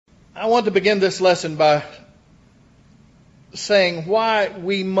I want to begin this lesson by saying why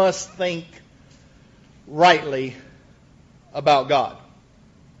we must think rightly about God.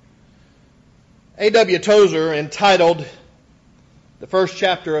 A.W. Tozer entitled the first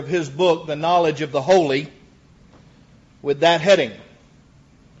chapter of his book, The Knowledge of the Holy, with that heading,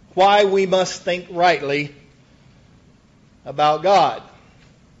 Why We Must Think Rightly About God.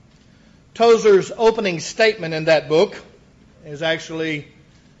 Tozer's opening statement in that book is actually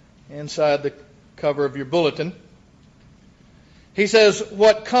inside the cover of your bulletin. He says,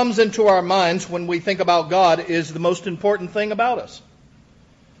 what comes into our minds when we think about God is the most important thing about us.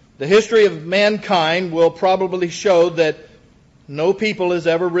 The history of mankind will probably show that no people has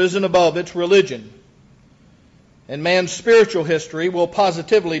ever risen above its religion. And man's spiritual history will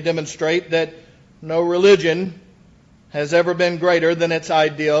positively demonstrate that no religion has ever been greater than its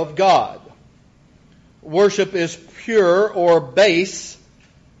idea of God. Worship is pure or base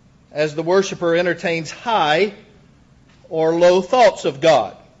as the worshiper entertains high or low thoughts of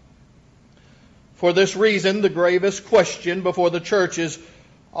God. For this reason, the gravest question before the church is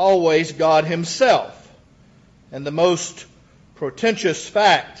always God Himself. And the most pretentious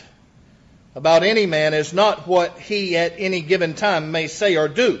fact about any man is not what he at any given time may say or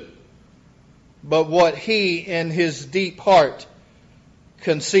do, but what he in his deep heart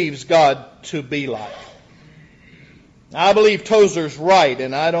conceives God to be like. I believe Tozer's right,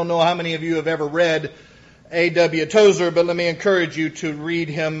 and I don't know how many of you have ever read A.W. Tozer, but let me encourage you to read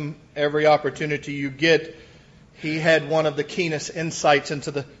him every opportunity you get. He had one of the keenest insights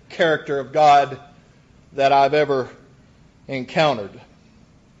into the character of God that I've ever encountered.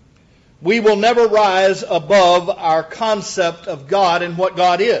 We will never rise above our concept of God and what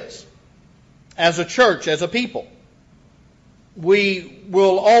God is. As a church, as a people, we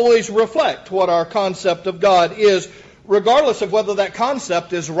will always reflect what our concept of God is, regardless of whether that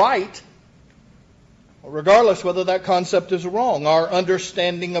concept is right, or regardless whether that concept is wrong. Our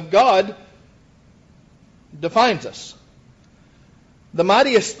understanding of God defines us. The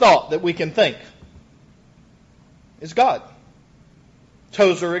mightiest thought that we can think is God.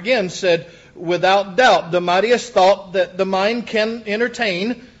 Tozer again said, without doubt, the mightiest thought that the mind can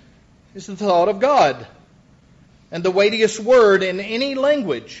entertain is the thought of God. And the weightiest word in any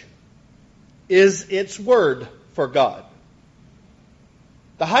language is its word for God.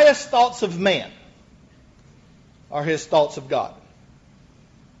 The highest thoughts of man are his thoughts of God.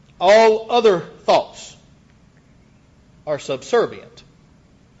 All other thoughts are subservient.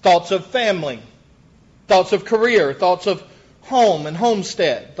 Thoughts of family, thoughts of career, thoughts of home and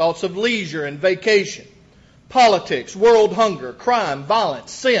homestead, thoughts of leisure and vacation, politics, world hunger, crime,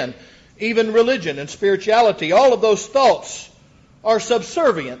 violence, sin, even religion and spirituality. All of those thoughts are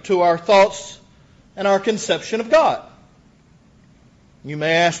subservient to our thoughts and our conception of God. You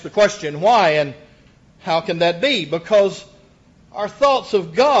may ask the question, why and how can that be? Because our thoughts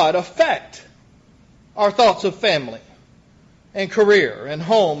of God affect our thoughts of family and career and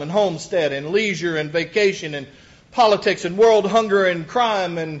home and homestead and leisure and vacation and politics and world hunger and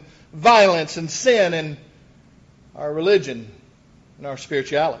crime and violence and sin and our religion and our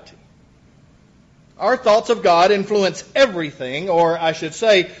spirituality. Our thoughts of God influence everything, or I should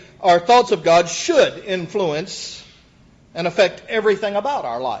say, our thoughts of God should influence and affect everything about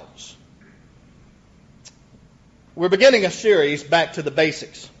our lives. We're beginning a series, Back to the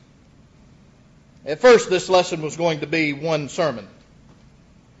Basics. At first, this lesson was going to be one sermon,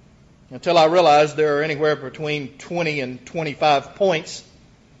 until I realized there are anywhere between 20 and 25 points,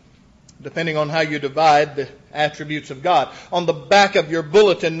 depending on how you divide the attributes of God. On the back of your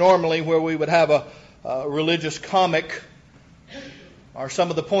bulletin, normally where we would have a religious comic, are some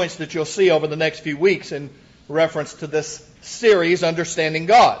of the points that you'll see over the next few weeks in reference to this series, Understanding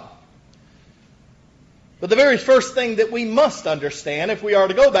God. But the very first thing that we must understand, if we are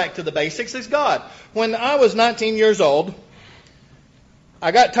to go back to the basics, is God. When I was 19 years old,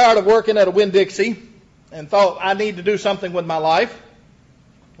 I got tired of working at a Winn-Dixie and thought I need to do something with my life.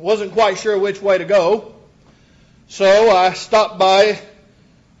 Wasn't quite sure which way to go. So I stopped by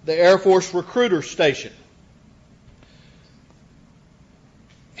the Air Force recruiter station.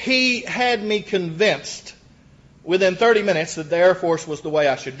 He had me convinced within 30 minutes that the Air Force was the way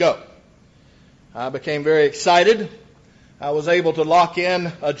I should go. I became very excited. I was able to lock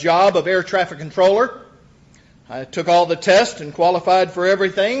in a job of air traffic controller. I took all the tests and qualified for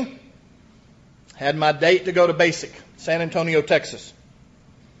everything. Had my date to go to basic, San Antonio, Texas.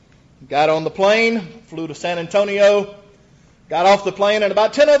 Got on the plane, flew to San Antonio, got off the plane, and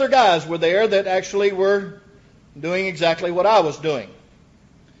about 10 other guys were there that actually were doing exactly what I was doing.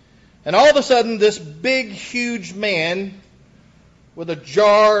 And all of a sudden, this big, huge man with a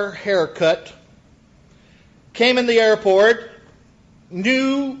jar haircut, came in the airport,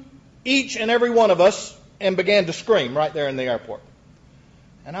 knew each and every one of us, and began to scream right there in the airport.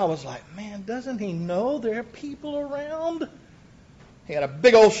 And I was like, man, doesn't he know there are people around? He had a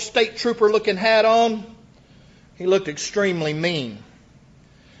big old state trooper looking hat on. He looked extremely mean.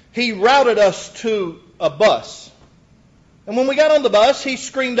 He routed us to a bus. And when we got on the bus, he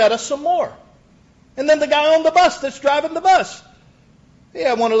screamed at us some more. And then the guy on the bus that's driving the bus, he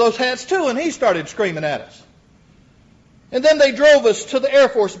had one of those hats too, and he started screaming at us. And then they drove us to the Air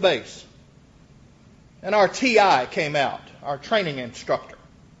Force Base. And our TI came out, our training instructor.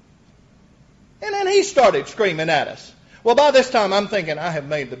 And then he started screaming at us. Well, by this time, I'm thinking, I have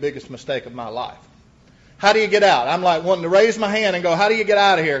made the biggest mistake of my life. How do you get out? I'm like wanting to raise my hand and go, how do you get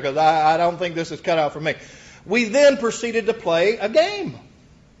out of here? Because I don't think this is cut out for me. We then proceeded to play a game.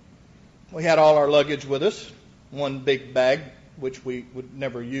 We had all our luggage with us, one big bag, which we would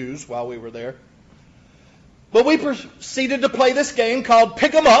never use while we were there. But we proceeded to play this game called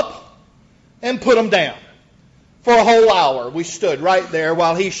Pick 'em Up and Put 'em Down. For a whole hour, we stood right there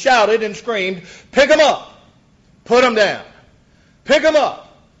while he shouted and screamed, pick 'em up, put 'em down. Pick 'em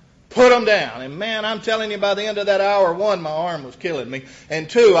up, put 'em down. And man, I'm telling you, by the end of that hour, one, my arm was killing me. And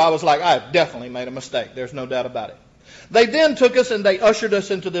two, I was like, I've definitely made a mistake. There's no doubt about it. They then took us and they ushered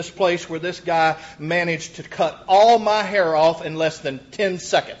us into this place where this guy managed to cut all my hair off in less than 10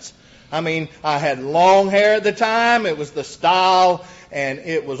 seconds. I mean, I had long hair at the time. It was the style, and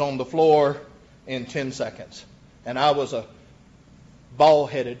it was on the floor in 10 seconds. And I was a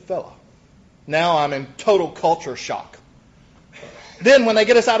bald-headed fella. Now I'm in total culture shock. Then when they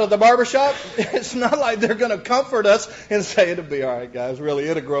get us out of the barbershop, it's not like they're going to comfort us and say, it'll be all right, guys. Really,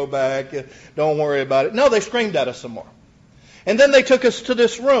 it'll grow back. Don't worry about it. No, they screamed at us some more. And then they took us to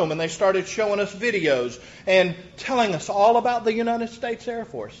this room, and they started showing us videos and telling us all about the United States Air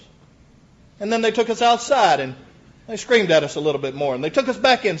Force. And then they took us outside, and they screamed at us a little bit more. And they took us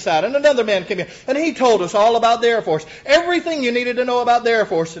back inside, and another man came in, and he told us all about the Air Force. Everything you needed to know about the Air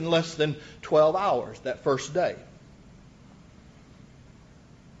Force in less than 12 hours that first day.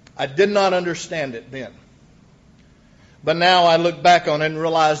 I did not understand it then. But now I look back on it and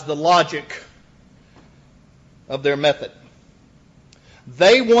realize the logic of their method.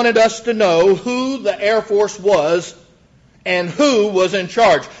 They wanted us to know who the Air Force was and who was in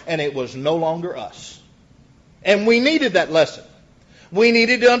charge. And it was no longer us. And we needed that lesson. We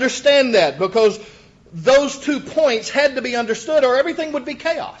needed to understand that because those 2 points had to be understood or everything would be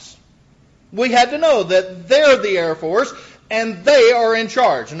chaos. We had to know that they're the Air Force and they are in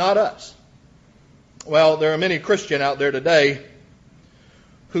charge, not us. Well, there are many Christians out there today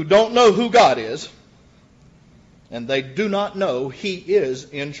who don't know who God is, and they do not know He is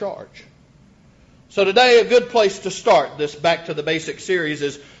in charge. So today, a good place to start this Back to the Basics series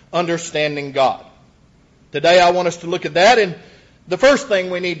is understanding God. Today, I want us to look at that, and the first thing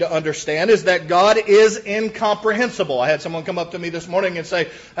we need to understand is that God is incomprehensible. I had someone come up to me this morning and say,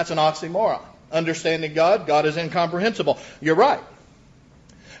 that's an oxymoron. Understanding God, God is incomprehensible. You're right.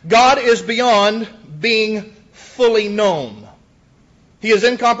 God is beyond being fully known. He is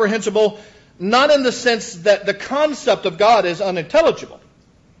incomprehensible, not in the sense that the concept of God is unintelligible,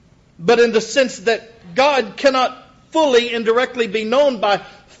 but in the sense that God cannot fully and directly be known by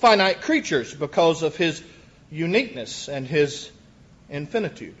finite creatures because of His uniqueness and His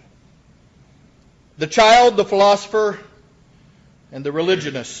infinitude. The child, the philosopher, and the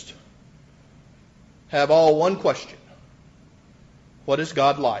religionist have all one question. What is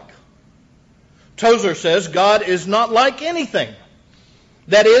God like? Tozer says God is not like anything.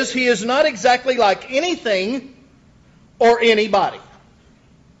 That is, He is not exactly like anything or anybody.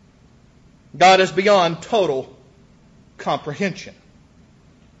 God is beyond total comprehension.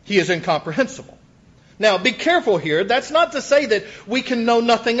 He is incomprehensible. Now, be careful here. That's not to say that we can know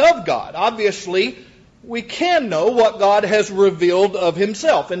nothing of God. Obviously, we can know what God has revealed of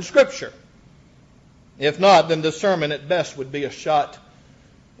Himself in Scripture. If not, then the sermon at best would be a shot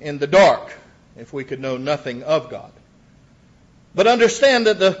in the dark if we could know nothing of God. But understand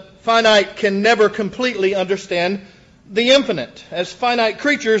that the finite can never completely understand the infinite. As finite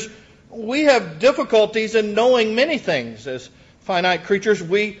creatures, we have difficulties in knowing many things. As finite creatures,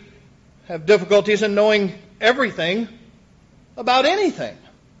 we have difficulties in knowing everything about anything.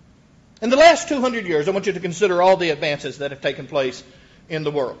 In the last 200 years, I want you to consider all the advances that have taken place in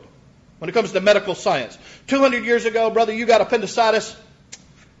the world. When it comes to medical science, 200 years ago, brother, you got appendicitis,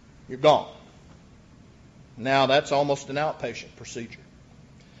 you're gone. Now that's almost an outpatient procedure.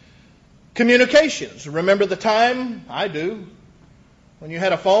 Communications. Remember the time? I do. When you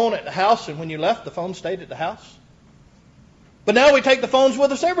had a phone at the house and when you left, the phone stayed at the house? But now we take the phones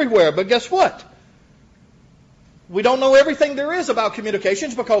with us everywhere. But guess what? We don't know everything there is about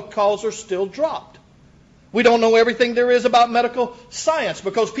communications because calls are still dropped. We don't know everything there is about medical science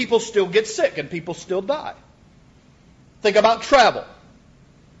because people still get sick and people still die. Think about travel.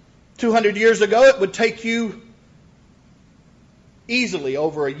 200 years ago, it would take you easily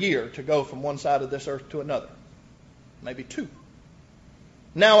over a year to go from one side of this earth to another. Maybe 2.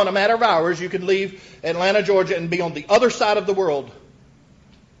 Now, in a matter of hours, you can leave Atlanta, Georgia, and be on the other side of the world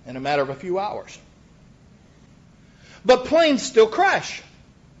in a matter of a few hours. But planes still crash.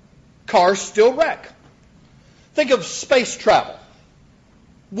 Cars still wreck. Think of space travel.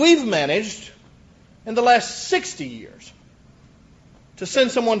 We've managed, in the last 60 years, to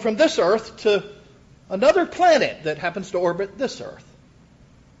send someone from this earth to another planet that happens to orbit this earth.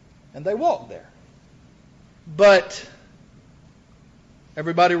 And they walk there. But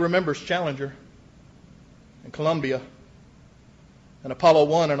everybody remembers Challenger and Columbia and Apollo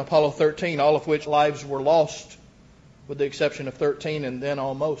 1 and Apollo 13, all of which lives were lost, with the exception of 13 and then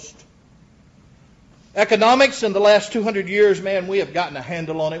almost. Economics in the last 200 years, man, we have gotten a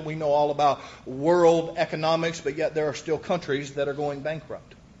handle on it. We know all about world economics, but yet there are still countries that are going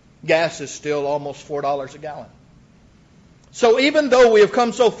bankrupt. Gas is still almost $4 a gallon. So even though we have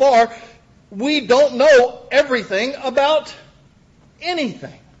come so far, we don't know everything about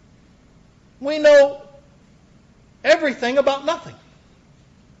anything. We know everything about nothing.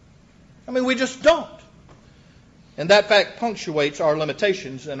 I mean, we just don't. And that fact punctuates our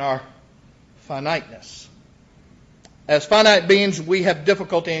limitations and our finiteness. As finite beings, we have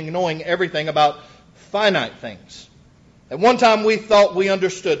difficulty in knowing everything about finite things. At one time, we thought we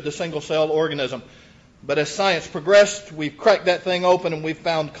understood the single-cell organism. But as science progressed, we've cracked that thing open and we've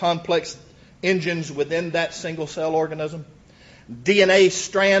found complex engines within that single-cell organism. DNA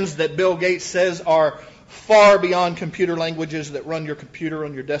strands that Bill Gates says are far beyond computer languages that run your computer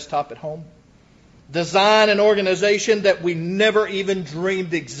on your desktop at home. Design and organization that we never even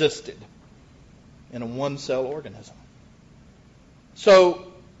dreamed existed in a one-cell organism.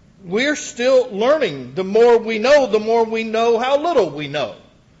 So we're still learning. The more we know how little we know.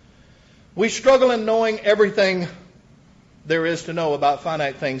 We struggle in knowing everything there is to know about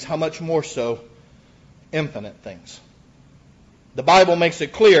finite things, how much more so infinite things. The Bible makes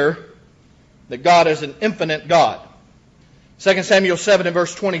it clear that God is an infinite God. 2 Samuel 7 and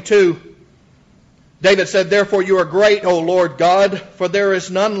verse 22, David said, "Therefore you are great, O Lord God, for there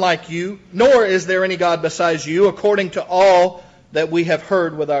is none like you, nor is there any God besides you, according to all that we have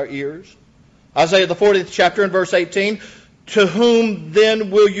heard with our ears." Isaiah the 40th chapter and verse 18, "To whom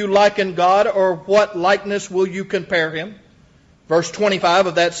then will you liken God, or what likeness will you compare him?" Verse 25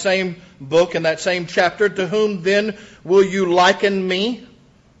 of that same book and that same chapter, "To whom then will you liken me,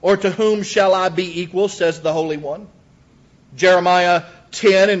 or to whom shall I be equal, says the Holy One." Jeremiah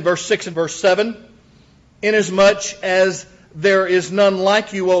 10 and verse 6 and verse 7, "Inasmuch as there is none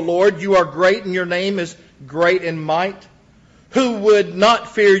like you, O Lord, you are great, and your name is great in might. Who would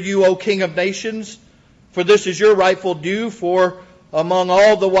not fear you, O King of nations? For this is your rightful due, for among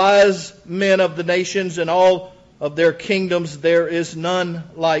all the wise men of the nations and all of their kingdoms there is none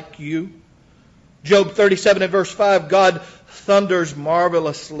like you." Job 37 and verse 5, "God thunders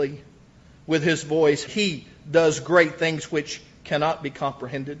marvelously with his voice. He does great things which cannot be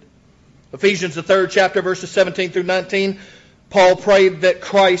comprehended." Ephesians the 3rd chapter, verses 17 through 19, Paul prayed that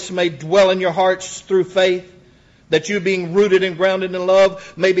Christ may dwell in your hearts through faith, that you, being rooted and grounded in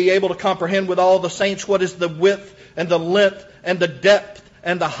love, may be able to comprehend with all the saints what is the width and the length and the depth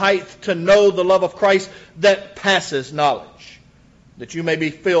and the height, to know the love of Christ that passes knowledge, that you may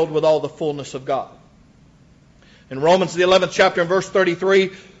be filled with all the fullness of God. In Romans the 11th chapter and verse 33,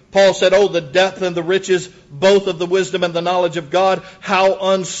 Paul said, "Oh, the depth and the riches, both of the wisdom and the knowledge of God, how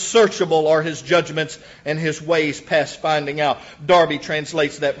unsearchable are his judgments and his ways past finding out." Darby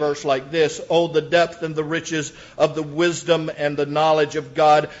translates that verse like this, "Oh, the depth and the riches of the wisdom and the knowledge of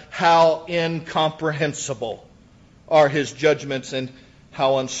God, how incomprehensible are his judgments and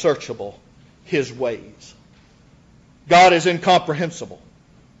how unsearchable his ways." God is incomprehensible.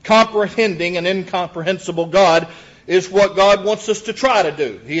 Comprehending an incomprehensible God is what God wants us to try to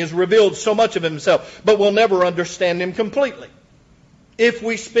do. He has revealed so much of himself, but we'll never understand him completely. If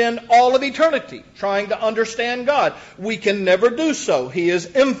we spend all of eternity trying to understand God, we can never do so. He is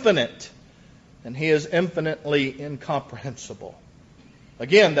infinite, and he is infinitely incomprehensible.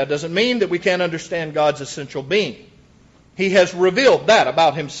 Again, that doesn't mean that we can't understand God's essential being. He has revealed that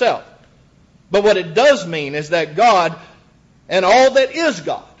about himself. But what it does mean is that God and all that is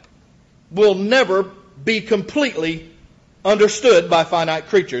God will never be completely understood by finite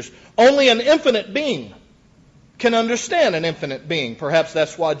creatures. Only an infinite being can understand an infinite being. Perhaps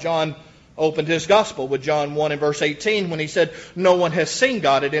that's why John opened his gospel with John 1 and verse 18 when he said, "No one has seen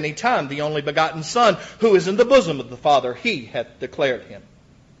God at any time. The only begotten Son, who is in the bosom of the Father, he hath declared him."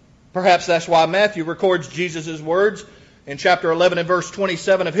 Perhaps that's why Matthew records Jesus' words in chapter 11 and verse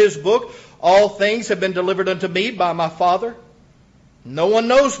 27 of his book, "All things have been delivered unto me by my Father. No one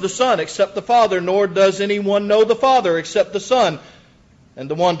knows the Son except the Father, nor does anyone know the Father except the Son, and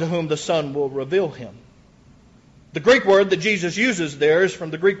the one to whom the Son will reveal him." The Greek word that Jesus uses there is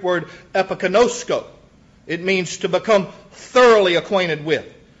from the Greek word epikonosko. It means to become thoroughly acquainted with,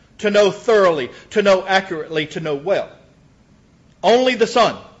 to know thoroughly, to know accurately, to know well. Only the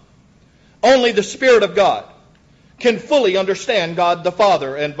Son, only the Spirit of God can fully understand God the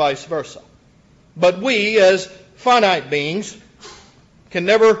Father and vice versa. But we, as finite beings, can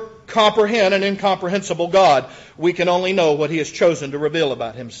never comprehend an incomprehensible God. We can only know what He has chosen to reveal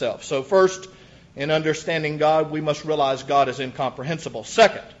about Himself. So first, in understanding God, we must realize God is incomprehensible.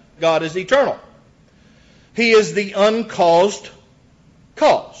 Second, God is eternal. He is the uncaused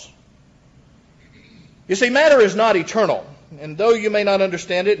cause. You see, matter is not eternal. And though you may not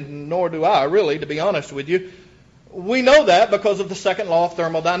understand it, nor do I really, to be honest with you, we know that because of the second law of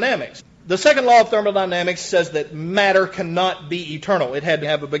thermodynamics. The second law of thermodynamics says that matter cannot be eternal. It had to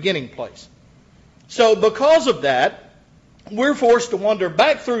have a beginning place. So because of that, we're forced to wander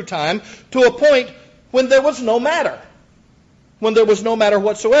back through time to a point when there was no matter. When there was no matter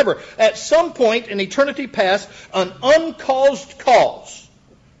whatsoever. At some point in eternity past, an uncaused cause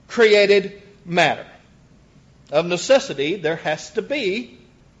created matter. Of necessity, there has to be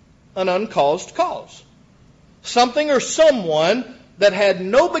an uncaused cause. Something or someone that had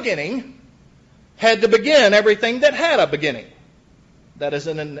no beginning had to begin everything that had a beginning. That is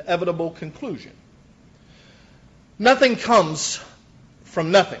an inevitable conclusion. Nothing comes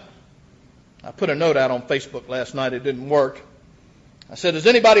from nothing. I put a note out on Facebook last night. It didn't work. I said, "Does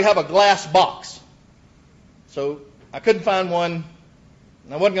anybody have a glass box?" So I couldn't find one.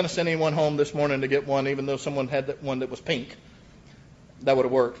 And I wasn't going to send anyone home this morning to get one, even though someone had that one that was pink. That would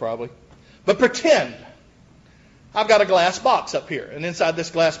have worked probably. But pretend I've got a glass box up here, and inside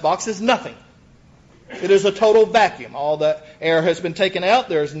this glass box is nothing. It is a total vacuum. All the air has been taken out.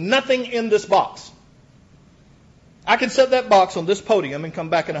 There is nothing in this box. I can set that box on this podium and come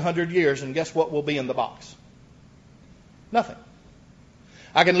back in 100 years, and guess what will be in the box? Nothing.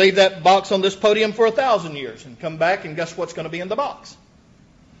 I can leave that box on this podium for 1,000 years and come back, and guess what's going to be in the box?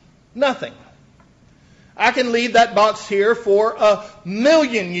 Nothing. I can leave that box here for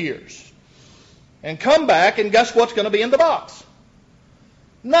 1,000,000 years and come back, and guess what's going to be in the box?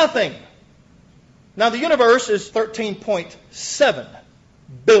 Nothing. Now, the universe is 13.7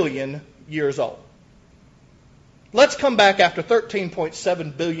 billion years old. Let's come back after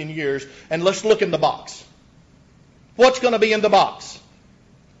 13.7 billion years and let's look in the box. What's going to be in the box?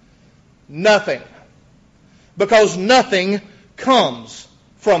 Nothing. Because nothing comes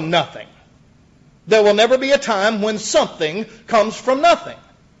from nothing. There will never be a time when something comes from nothing.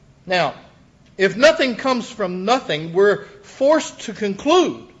 Now, if nothing comes from nothing, we're forced to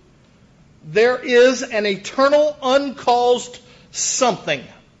conclude there is an eternal uncaused something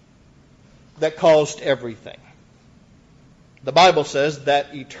that caused everything. The Bible says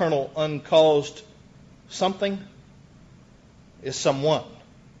that eternal uncaused something is someone.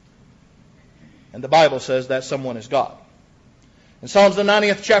 And the Bible says that someone is God. In Psalms the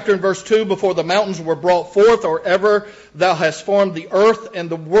 90th chapter and verse 2, "Before the mountains were brought forth, or ever thou hast formed the earth and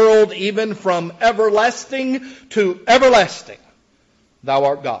the world, even from everlasting to everlasting, thou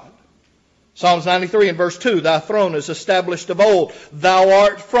art God." Psalms 93 and verse 2, "Thy throne is established of old, thou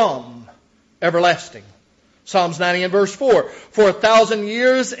art from everlasting." Psalms 90 and verse 4, "For 1,000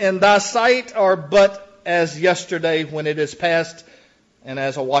 years in thy sight are but as yesterday when it is past, and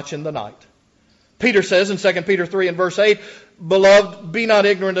as a watch in the night." Peter says in 2 Peter 3 and verse 8, "Beloved, be not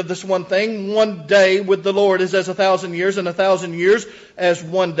ignorant of this one thing. One day with the Lord is as 1,000 years, and 1,000 years as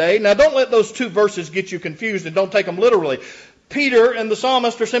one day." Now don't let those two verses get you confused, and don't take them literally. Peter and the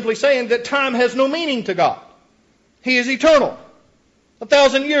psalmist are simply saying that time has no meaning to God. He is eternal.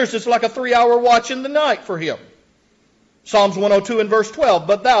 1,000 years is like a 3-hour watch in the night for Him. Psalms 102 and verse 12,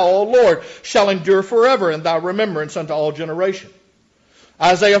 "But thou, O Lord, shall endure forever, and thy remembrance unto all generation."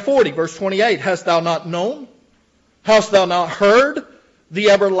 Isaiah 40 verse 28, "Hast thou not known? Hast thou not heard?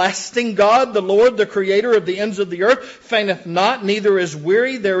 The everlasting God, the Lord, the creator of the ends of the earth, fainteth not, neither is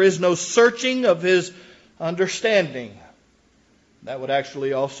weary. There is no searching of His understanding." That would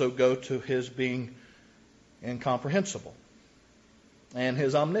actually also go to His being incomprehensible and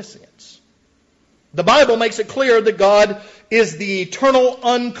His omniscience. The Bible makes it clear that God is the eternal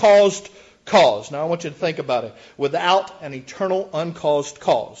uncaused cause. Now I want you to think about it. Without an eternal uncaused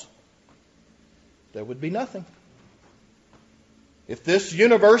cause, there would be nothing. If this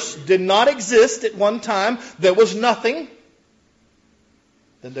universe did not exist at one time, there was nothing,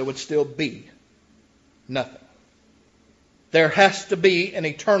 then there would still be nothing. There has to be an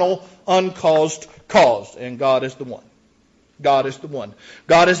eternal uncaused cause, and God is the one. God is the one.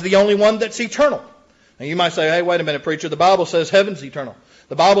 God is the only one that's eternal. And you might say, hey, wait a minute, preacher, the Bible says heaven's eternal.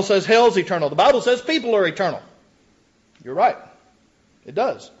 The Bible says hell's eternal. The Bible says people are eternal. You're right. It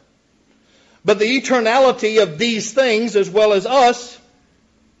does. But the eternality of these things, as well as us,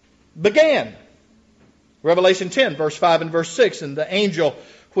 began. Revelation 10, verse 5 and verse 6, and the angel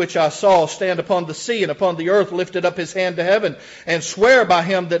which I saw stand upon the sea and upon the earth lifted up his hand to heaven, and swear by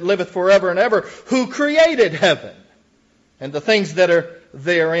him that liveth forever and ever, who created heaven, and the things that are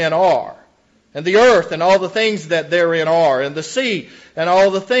therein are, and the earth and all the things that therein are, and the sea and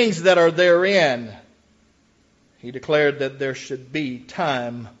all the things that are therein. He declared that there should be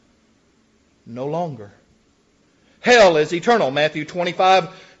time no longer. Hell is eternal. Matthew 25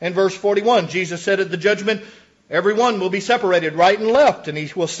 and verse 41. Jesus said at the judgment, everyone will be separated right and left, and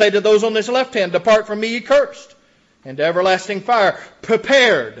he will say to those on his left hand, depart from me, ye cursed, into everlasting fire,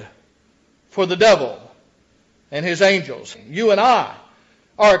 prepared for the devil and his angels. You and I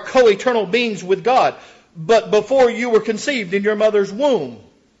are co-eternal beings with God. But before you were conceived in your mother's womb,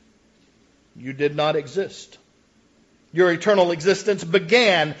 you did not exist. Your eternal existence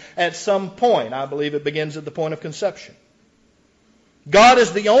began at some point. I believe it begins at the point of conception. God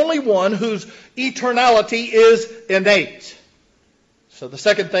is the only one whose eternality is innate. So the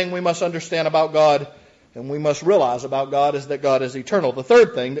second thing we must understand about God and we must realize about God is that God is eternal. The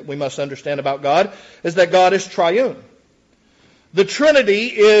third thing that we must understand about God is that God is triune. The Trinity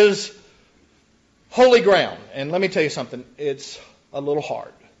is holy ground. And let me tell you something, it's a little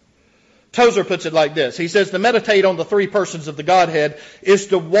hard. Tozer puts it like this. He says to meditate on the three persons of the Godhead is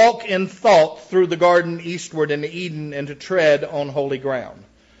to walk in thought through the garden eastward into Eden and to tread on holy ground.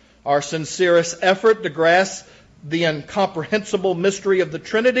 Our sincerest effort to grasp the incomprehensible mystery of the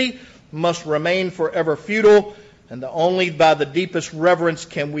Trinity must remain forever futile, and only by the deepest reverence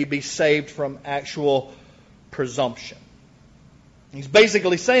can we be saved from actual presumption. He's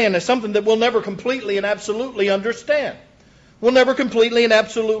basically saying there's something that we'll never completely and absolutely understand. We'll never completely and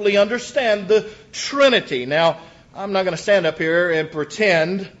absolutely understand the Trinity. Now, I'm not going to stand up here and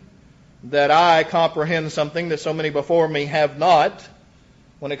pretend that I comprehend something that so many before me have not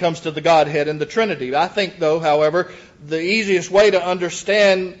when it comes to the Godhead and the Trinity. I think, though, however, the easiest way to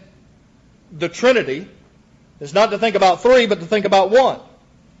understand the Trinity is not to think about three, but to think about one.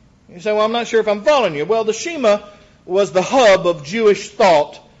 You say, well, I'm not sure if I'm following you. Well, the Shema was the hub of Jewish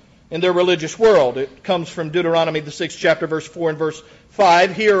thought in their religious world. It comes from Deuteronomy, the 6th chapter, verse 4 and verse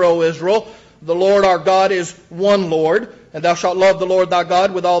 5. Hear, O Israel, the Lord our God is one Lord, and thou shalt love the Lord thy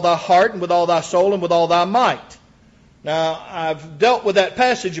God with all thy heart and with all thy soul and with all thy might. Now, I've dealt with that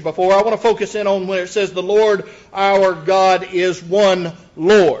passage before. I want to focus in on where it says the Lord our God is one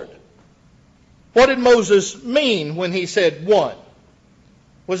Lord. What did Moses mean when he said one?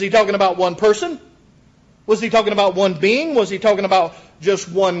 Was he talking about one person? Was he talking about one being? Was he talking about just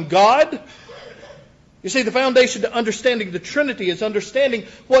one God? You see, the foundation to understanding the Trinity is understanding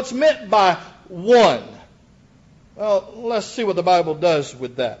what's meant by one. Well, let's see what the Bible does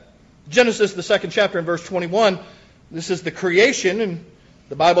with that. Genesis, the 2nd chapter, and verse 21, this is the creation, and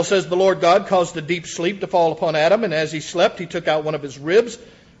the Bible says the Lord God caused a deep sleep to fall upon Adam, and as he slept, he took out one of his ribs,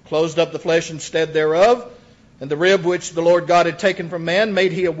 closed up the flesh instead thereof, and the rib which the Lord God had taken from man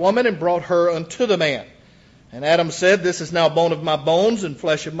made he a woman and brought her unto the man. And Adam said, this is now bone of my bones and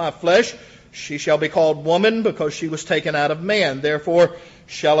flesh of my flesh. She shall be called woman because she was taken out of man. Therefore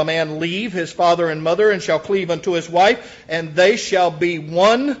shall a man leave his father and mother and shall cleave unto his wife, and they shall be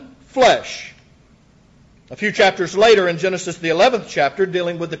one flesh. A few chapters later in Genesis, the 11th chapter,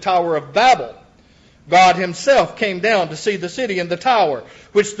 dealing with the Tower of Babel, God himself came down to see the city and the tower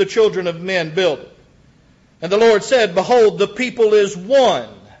which the children of men built. And the Lord said, behold, the people is one,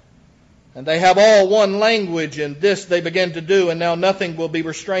 and they have all one language, and this they begin to do, and now nothing will be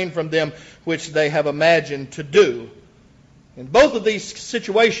restrained from them which they have imagined to do. In both of these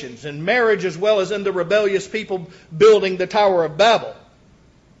situations, in marriage as well as in the rebellious people building the Tower of Babel,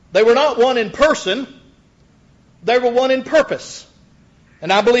 they were not one in person, they were one in purpose.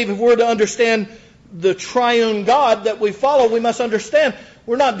 And I believe if we're to understand the triune God that we follow, we must understand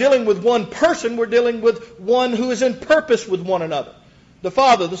we're not dealing with one person, we're dealing with one who is in purpose with one another. The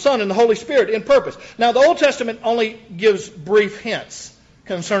Father, the Son, and the Holy Spirit in purpose. Now, the Old Testament only gives brief hints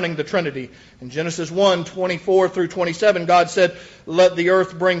concerning the Trinity. In Genesis 1:24 through 27, God said, "Let the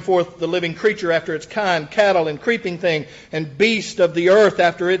earth bring forth the living creature after its kind, cattle and creeping thing, and beast of the earth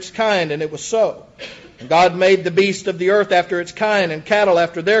after its kind." And it was so. And God made the beast of the earth after its kind, and cattle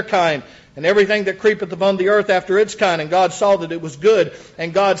after their kind, and everything that creepeth upon the earth after its kind. And God saw that it was good.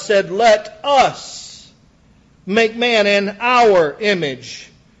 And God said, "Let us make man in our image,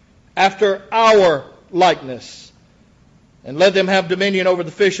 after our likeness. And let them have dominion over the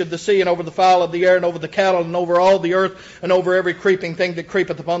fish of the sea, and over the fowl of the air, and over the cattle, and over all the earth, and over every creeping thing that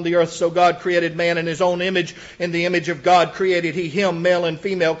creepeth upon the earth." So God created man in his own image. In the image of God created he him, male and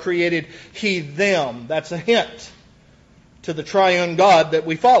female created he them. That's a hint to the triune God that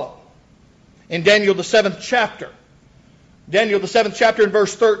we follow. In Daniel the 7th chapter. Daniel the 7th chapter in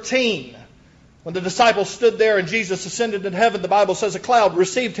verse 13. When the disciples stood there and Jesus ascended into heaven, the Bible says a cloud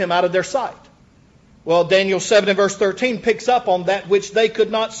received him out of their sight. Well, Daniel 7 and verse 13 picks up on that which they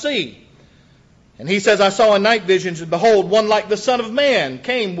could not see. And he says, "I saw in night visions, and behold, one like the Son of Man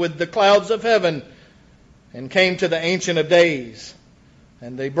came with the clouds of heaven, and came to the Ancient of Days.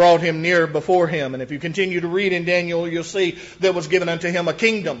 And they brought him near before him." And if you continue to read in Daniel, you'll see there was given unto him a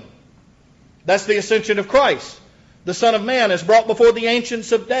kingdom. That's the ascension of Christ. The Son of Man is brought before the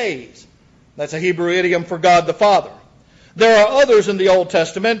Ancients of Days. That's a Hebrew idiom for God the Father. There are others in the Old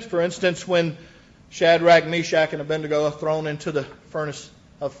Testament. For instance, when Shadrach, Meshach, and Abednego are thrown into the furnace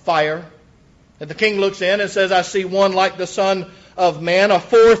of fire, and the king looks in and says, "I see one like the Son of Man, a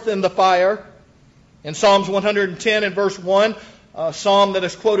fourth in the fire." In Psalms 110 and verse 1, a psalm that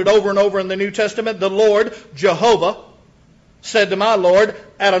is quoted over and over in the New Testament, "The Lord, Jehovah, said to my Lord,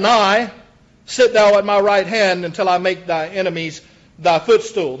 Adonai, sit thou at my right hand until I make thy enemies thy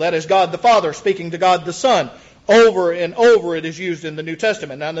footstool." That is God the Father speaking to God the Son. Over and over it is used in the New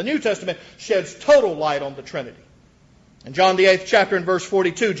Testament. Now, the New Testament sheds total light on the Trinity. In John the 8th chapter in verse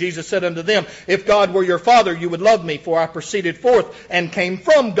 42, Jesus said unto them, "If God were your Father, you would love me, for I proceeded forth and came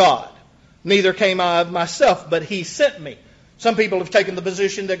from God. Neither came I of myself, but he sent me." Some people have taken the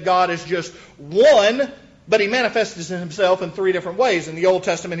position that God is just one, but he manifests himself in three different ways. In the Old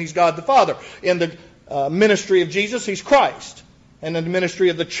Testament, he's God the Father. In the ministry of Jesus, he's Christ. And in the ministry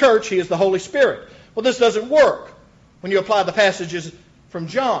of the church, he is the Holy Spirit. Well, this doesn't work when you apply the passages from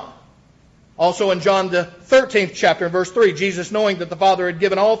John. Also in John the 13th chapter, verse 3, Jesus, knowing that the Father had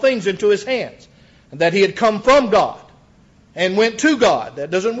given all things into his hands, and that he had come from God and went to God.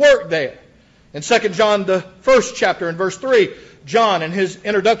 That doesn't work there. In 2 John the 1st chapter, in verse 3, John, in his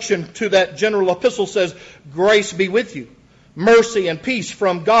introduction to that general epistle, says, "Grace be with you, mercy and peace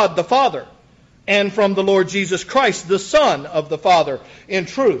from God the Father, and from the Lord Jesus Christ, the Son of the Father, in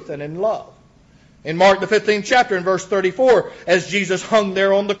truth and in love." In Mark the 15th chapter, in verse 34, as Jesus hung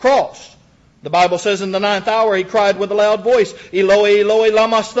there on the cross, the Bible says in the 9th hour he cried with a loud voice, "Eloi, Eloi,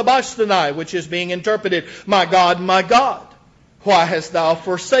 lama sabachthani," which is being interpreted, my God, why hast thou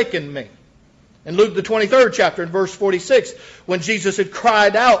forsaken me?" In Luke the 23rd chapter, in verse 46, when Jesus had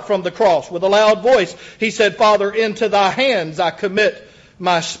cried out from the cross with a loud voice, he said, "Father, into thy hands I commit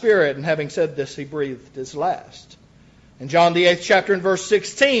my spirit." And having said this, he breathed his last. In John the 8th chapter, in verse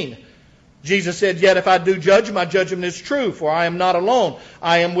 16, Jesus said, "Yet if I do judge, my judgment is true, for I am not alone.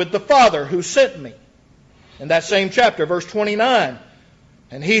 I am with the Father who sent me." In that same chapter, verse 29,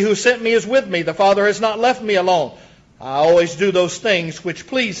 "And he who sent me is with me. The Father has not left me alone. I always do those things which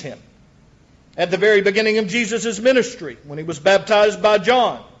please him." At the very beginning of Jesus' ministry, when he was baptized by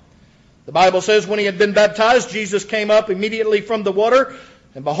John, the Bible says when he had been baptized, Jesus came up immediately from the water,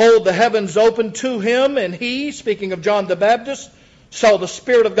 and behold, the heavens opened to him, and he, speaking of John the Baptist, saw the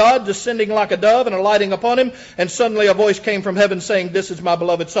Spirit of God descending like a dove and alighting upon him, and suddenly a voice came from heaven saying, "This is my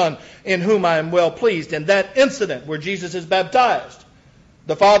beloved Son, in whom I am well pleased." In that incident where Jesus is baptized,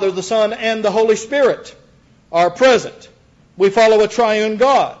 the Father, the Son, and the Holy Spirit are present. We follow a triune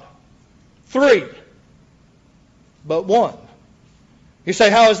God. Three, but one. You say,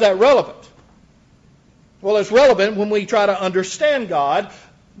 how is that relevant? Well, it's relevant when we try to understand God,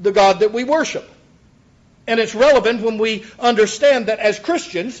 the God that we worship. And it's relevant when we understand that as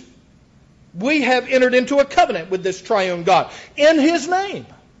Christians, we have entered into a covenant with this triune God in his name.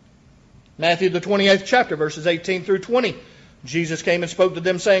 Matthew the 28th chapter, verses 18 through 20. Jesus came and spoke to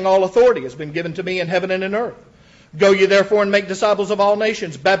them, saying, "All authority has been given to me in heaven and in earth. Go ye therefore and make disciples of all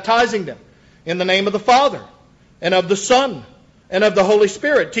nations, baptizing them in the name of the Father, and of the Son, and of the Holy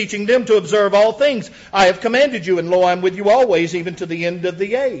Spirit, teaching them to observe all things I have commanded you, and lo, I am with you always, even to the end of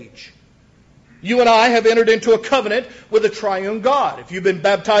the age." You and I have entered into a covenant with a triune God. If you've been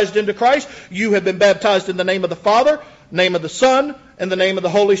baptized into Christ, you have been baptized in the name of the Father, name of the Son, in the name of the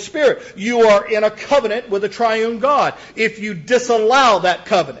Holy Spirit. You are in a covenant with the triune God. If you disallow that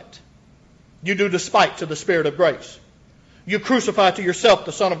covenant, you do despite to the Spirit of grace. You crucify to yourself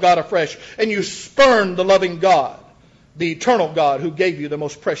the Son of God afresh, and you spurn the loving God, the eternal God who gave you the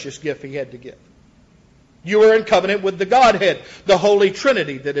most precious gift He had to give. You are in covenant with the Godhead, the Holy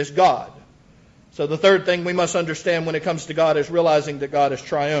Trinity that is God. So the third thing we must understand when it comes to God is realizing that God is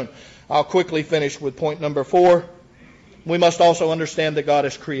triune. I'll quickly finish with point number 4. We must also understand that God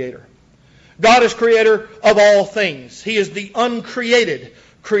is creator. God is creator of all things. He is the uncreated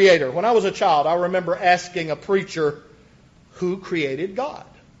creator. When I was a child, I remember asking a preacher, who created God?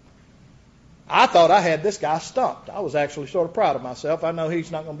 I thought I had this guy stumped. I was actually sort of proud of myself. I know he's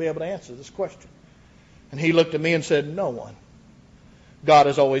not going to be able to answer this question. And he looked at me and said, no one. God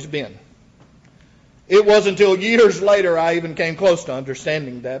has always been. It wasn't until years later I even came close to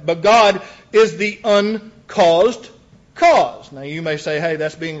understanding that. But God is the uncaused cause. Now you may say, hey,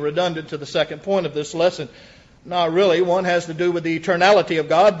 that's being redundant to the second point of this lesson. Not really. One has to do with the eternality of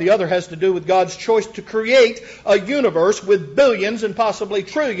God. The other has to do with God's choice to create a universe with billions and possibly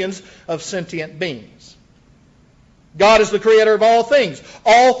trillions of sentient beings. God is the creator of all things.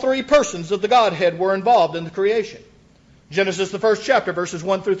 All three persons of the Godhead were involved in the creation. Genesis, the first chapter, verses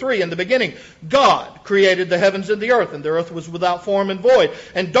 1 through 3. In the beginning, God created the heavens and the earth was without form and void,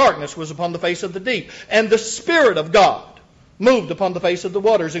 and darkness was upon the face of the deep. And the Spirit of God moved upon the face of the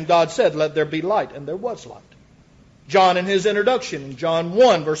waters, and God said, let there be light, and there was light. John, in his introduction, in John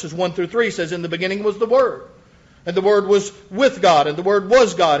 1, verses 1 through 3, says, in the beginning was the Word, and the Word was with God, and the Word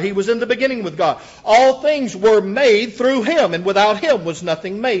was God. He was in the beginning with God. All things were made through Him, and without Him was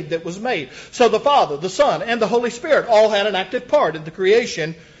nothing made that was made. So the Father, the Son, and the Holy Spirit all had an active part in the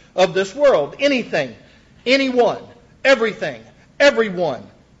creation of this world. Anything, anyone, everything, everyone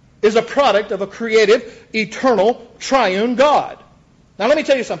is a product of a creative, eternal, triune God. Now let me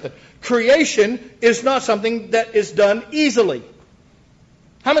tell you something. Creation is not something that is done easily.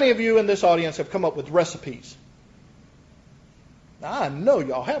 How many of you in this audience have come up with recipes? Now, I know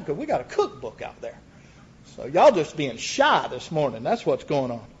y'all have, because we got a cookbook out there. So y'all just being shy this morning. That's what's going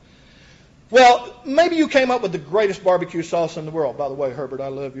on. Well, maybe you came up with the greatest barbecue sauce in the world. By the way, Herbert, I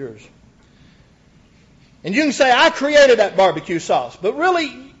love yours. And you can say, I created that barbecue sauce. But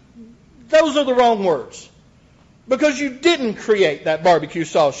really, those are the wrong words. Because you didn't create that barbecue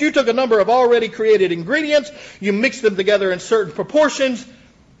sauce. You took a number of already created ingredients, you mixed them together in certain proportions,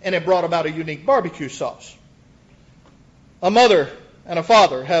 and it brought about a unique barbecue sauce. A mother and a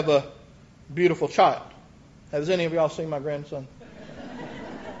father have a beautiful child. Has any of y'all seen my grandson?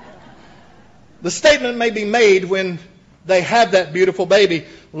 The statement may be made when they have that beautiful baby,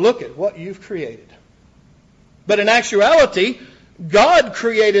 look at what you've created. But in actuality, God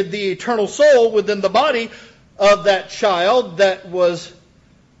created the eternal soul within the body of that child that was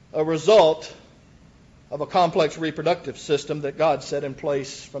a result of a complex reproductive system that God set in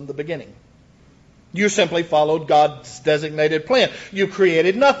place from the beginning. You simply followed God's designated plan. You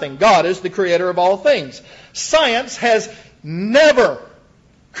created nothing. God is the creator of all things. Science has never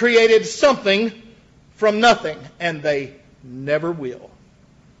created something from nothing, and they never will.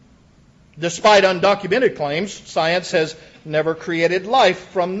 Despite undocumented claims, science has never created life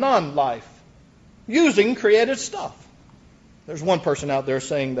from non-life, using created stuff. There's one person out there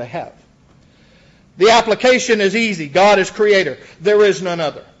saying they have. The application is easy. God is creator. There is none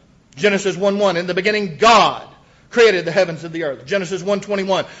other. Genesis 1:1, in the beginning God created the heavens and the earth. Genesis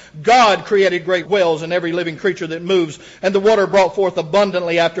 1:21, God created great whales and every living creature that moves, and the water brought forth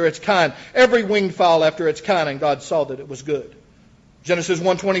abundantly after its kind, every winged fowl after its kind, and God saw that it was good. Genesis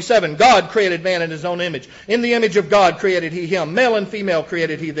 1:27, God created man in His own image. In the image of God created He him. Male and female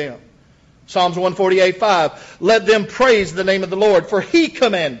created He them. Psalms 148:5, let them praise the name of the Lord, for He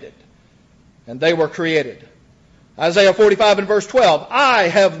commanded, and they were created. Isaiah 45 and verse 12, I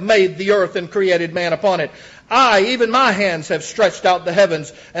have made the earth and created man upon it. I, even my hands, have stretched out the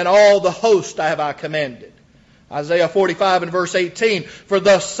heavens, and all the host have I commanded. Isaiah 45 and verse 18, for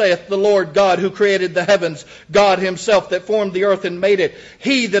thus saith the Lord God who created the heavens, God Himself that formed the earth and made it,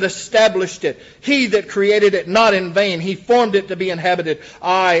 He that established it, He that created it not in vain, He formed it to be inhabited.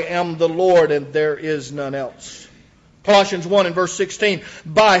 I am the Lord, and there is none else. Colossians 1 and verse 16,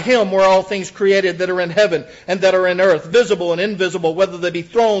 by Him were all things created that are in heaven and that are in earth, visible and invisible, whether they be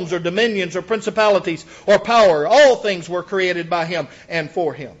thrones or dominions or principalities or power. All things were created by Him and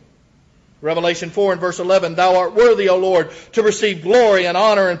for Him. Revelation 4 and verse 11, thou art worthy, O Lord, to receive glory and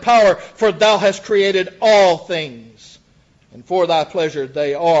honor and power, for Thou hast created all things, and for Thy pleasure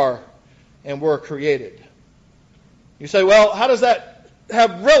they are and were created. You say, well, how does that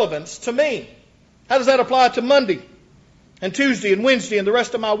have relevance to me? How does that apply to Monday? and Tuesday and Wednesday and the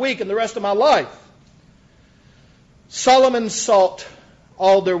rest of my week and the rest of my life. Solomon sought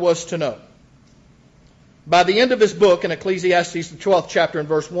all there was to know. By the end of his book, in Ecclesiastes, the 12th chapter and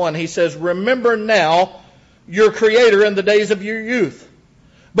verse 1, he says, "Remember now your Creator in the days of your youth,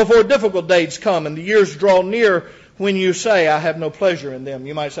 before difficult days come and the years draw near when you say, I have no pleasure in them."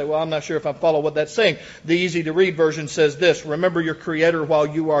 You might say, well, I'm not sure if I follow what that's saying. The easy-to-read version says this: "Remember your Creator while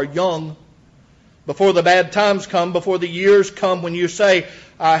you are young, before the bad times come, before the years come when you say,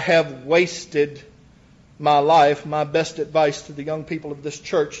 I have wasted my life." My best advice to the young people of this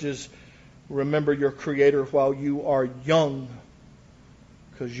church is, remember your Creator while you are young,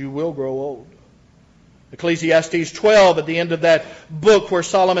 because you will grow old. Ecclesiastes 12, at the end of that book where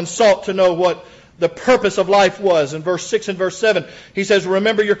Solomon sought to know what the purpose of life was, in verse 6 and verse 7, he says,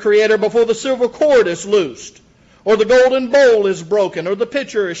 "Remember your Creator before the silver cord is loosed, or the golden bowl is broken, or the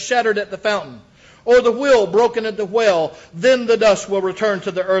pitcher is shattered at the fountain, or the wheel broken at the well. Then the dust will return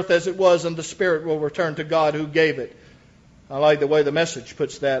to the earth as it was, and the spirit will return to God who gave it." I like the way the Message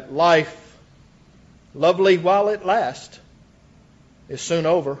puts that. Life, lovely while it lasts, is soon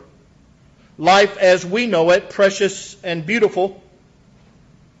over. Life as we know it, precious and beautiful,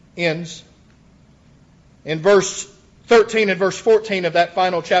 ends. In verse 13 and verse 14 of that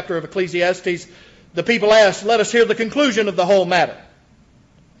final chapter of Ecclesiastes, the people ask, "Let us hear the conclusion of the whole matter."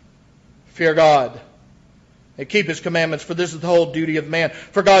 Fear God and keep His commandments, for this is the whole duty of man.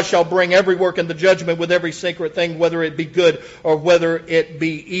 For God shall bring every work into judgment with every sacred thing, whether it be good or whether it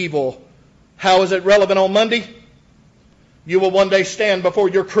be evil. How is it relevant on Monday? You will one day stand before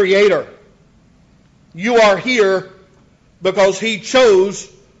your Creator. You are here because He chose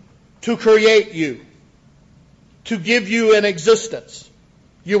to create you, to give you an existence.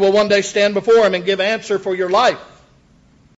 You will one day stand before Him and give answer for your life.